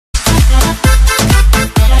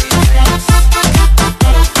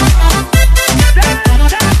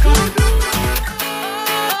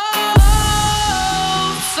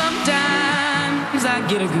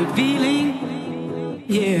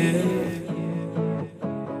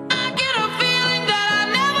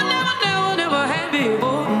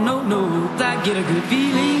get a good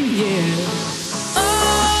feeling, yeah.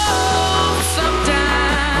 Oh,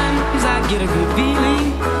 sometimes I get a good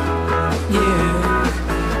feeling, yeah.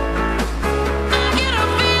 I get a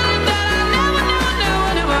feeling that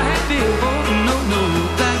I never had before. No,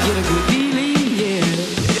 I get a good feeling, yeah.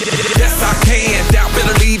 Yes, I can. Doubt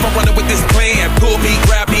better leave. I'm running with this plan. Pull me,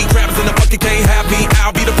 grab us in the bucket, can't have me.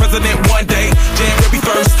 I'll be the president one day. January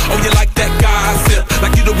 1st. Oh, you like that gossip?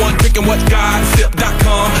 Like you the one picking what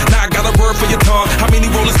gossip.com. Now I got a word for your tongue. How many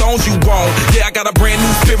Rolling Stones you want? Yeah, I got a brand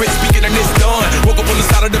new spirit speaking and it's done. Woke up on the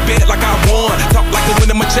side of the bed like I won. Talk like the wind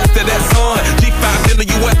in my chest to that sun. G5 in the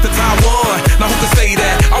US to Taiwan. Now who can say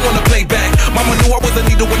that? I wanna play back. Mama knew I was a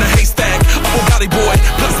needle in a haystack. A Bugatti boy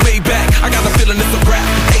plus Maybach. I got a feeling it's a rap.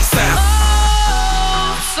 ASAP.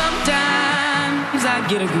 Oh, sometimes I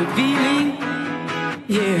get a good feeling,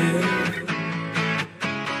 yeah.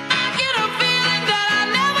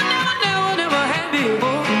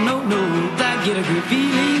 Get a good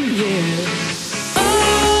feeling, yeah. Oh,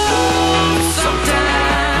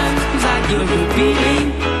 sometimes I get a good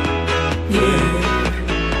feeling, yeah.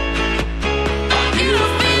 I get a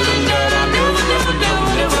feeling that I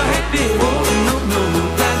never had before. No,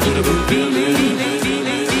 I get a good feeling.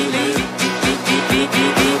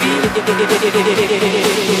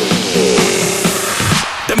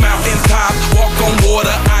 The mountaintop, walk on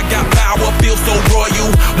water. I got power, feel so royal.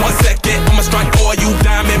 1 second, I'ma strike for you.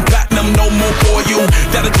 Diamond, platinum, no more for you.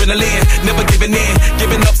 That adrenaline, never giving in.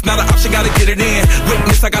 Giving up's not an option, gotta get it in.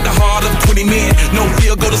 Witness, I got the heart of 20 men. No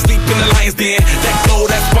fear, go to sleep in the lion's den. That glow,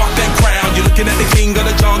 that spark, that crown. You're looking at the king of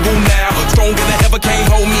the jungle now. Stronger than ever, can't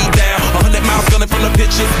hold me down. 100 miles gunning from the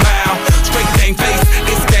pitcher's mile. Straight game face,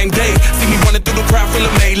 it's game day. See me running through the crowd, full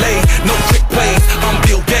of melee. No trick plays, I'm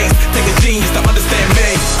Bill Gates. Take a genius to understand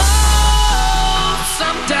me. Oh,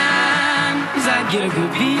 sometimes I get a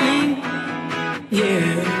good feeling,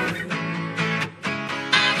 yeah.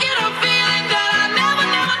 I get a feeling that I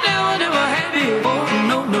never had before.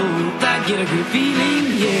 No, I get a good feeling,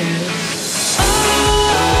 yeah.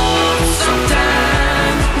 Oh,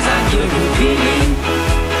 sometimes I get a good feeling,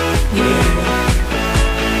 yeah.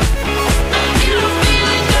 I get a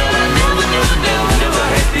feeling that I never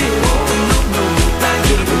had before. No, I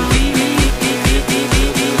get a good feeling.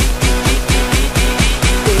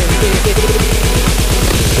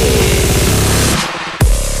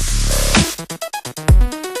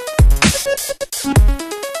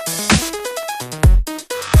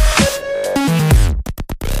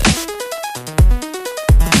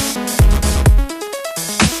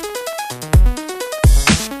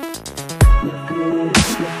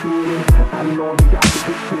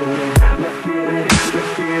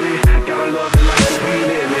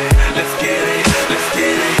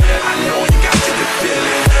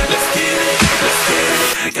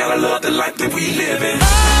 The life that we live in. Oh,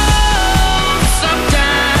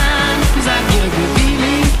 sometimes I get a good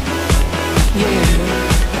feeling, yeah.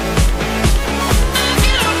 I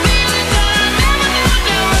get a feeling that I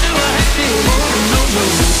never had before. No,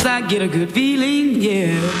 I get a good feeling,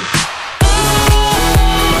 yeah.